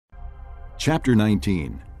Chapter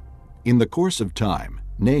 19. In the course of time,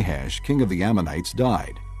 Nahash, king of the Ammonites,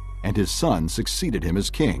 died, and his son succeeded him as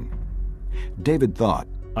king. David thought,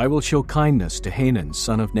 I will show kindness to Hanun,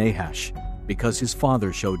 son of Nahash, because his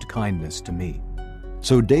father showed kindness to me.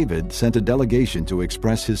 So David sent a delegation to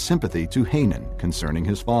express his sympathy to Hanun concerning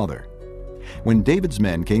his father. When David's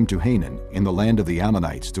men came to Hanun in the land of the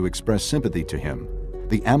Ammonites to express sympathy to him,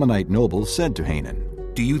 the Ammonite nobles said to Hanun,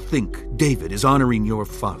 Do you think David is honoring your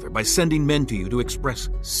father by sending men to you to express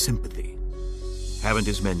sympathy? Haven't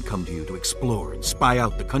his men come to you to explore and spy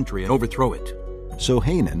out the country and overthrow it? So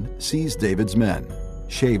Hanun seized David's men,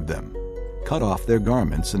 shaved them, cut off their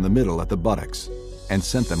garments in the middle at the buttocks, and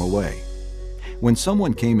sent them away. When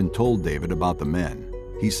someone came and told David about the men,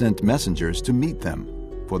 he sent messengers to meet them,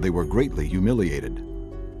 for they were greatly humiliated.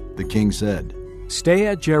 The king said, Stay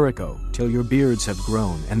at Jericho till your beards have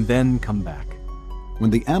grown, and then come back. When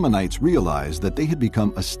the Ammonites realized that they had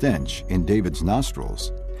become a stench in David's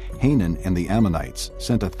nostrils, Hanun and the Ammonites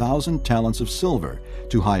sent 1,000 talents of silver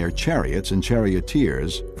to hire chariots and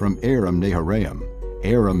charioteers from Aram-Naharaim,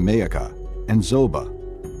 Aram-Maacah, and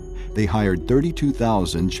Zobah. They hired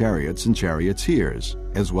 32,000 chariots and charioteers,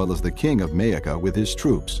 as well as the king of Maacah with his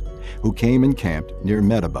troops, who came and camped near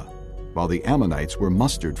Medeba, while the Ammonites were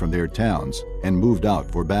mustered from their towns and moved out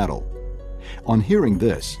for battle. On hearing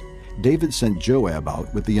this, David sent Joab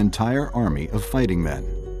out with the entire army of fighting men.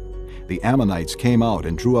 The Ammonites came out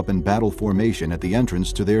and drew up in battle formation at the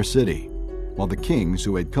entrance to their city, while the kings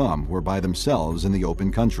who had come were by themselves in the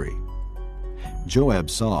open country. Joab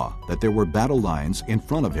saw that there were battle lines in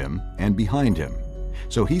front of him and behind him,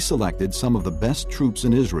 so he selected some of the best troops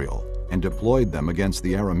in Israel and deployed them against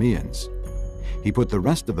the Arameans. He put the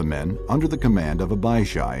rest of the men under the command of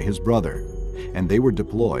Abishai, his brother, and they were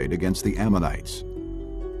deployed against the Ammonites.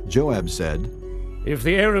 Joab said, If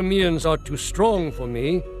the Arameans are too strong for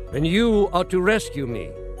me, then you are to rescue me.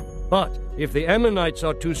 But if the Ammonites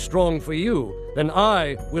are too strong for you, then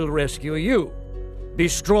I will rescue you. Be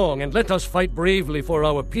strong and let us fight bravely for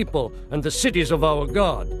our people and the cities of our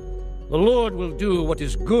God. The Lord will do what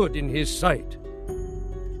is good in his sight.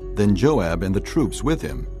 Then Joab and the troops with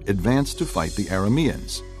him advanced to fight the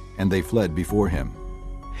Arameans, and they fled before him.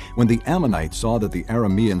 When the Ammonites saw that the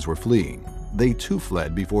Arameans were fleeing, they too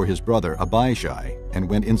fled before his brother Abishai and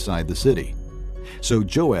went inside the city. So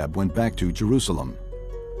Joab went back to Jerusalem.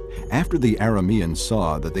 After the Arameans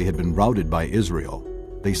saw that they had been routed by Israel,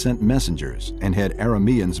 they sent messengers and had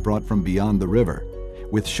Arameans brought from beyond the river,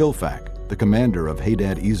 with Shophak, the commander of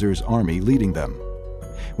Hadad-Ezer's army, leading them.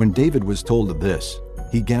 When David was told of this,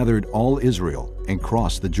 he gathered all Israel and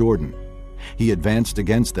crossed the Jordan. He advanced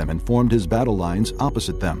against them and formed his battle lines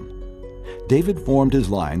opposite them. David formed his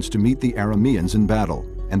lines to meet the Arameans in battle,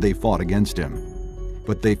 and they fought against him.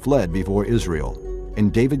 But they fled before Israel,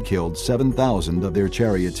 and David killed 7,000 of their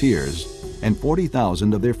charioteers and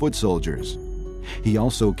 40,000 of their foot soldiers. He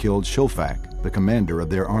also killed Shophak, the commander of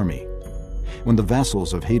their army. When the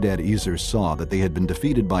vassals of Hadad-Ezer saw that they had been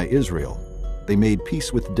defeated by Israel, they made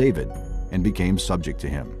peace with David and became subject to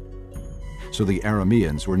him. So the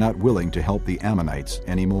Arameans were not willing to help the Ammonites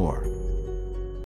anymore.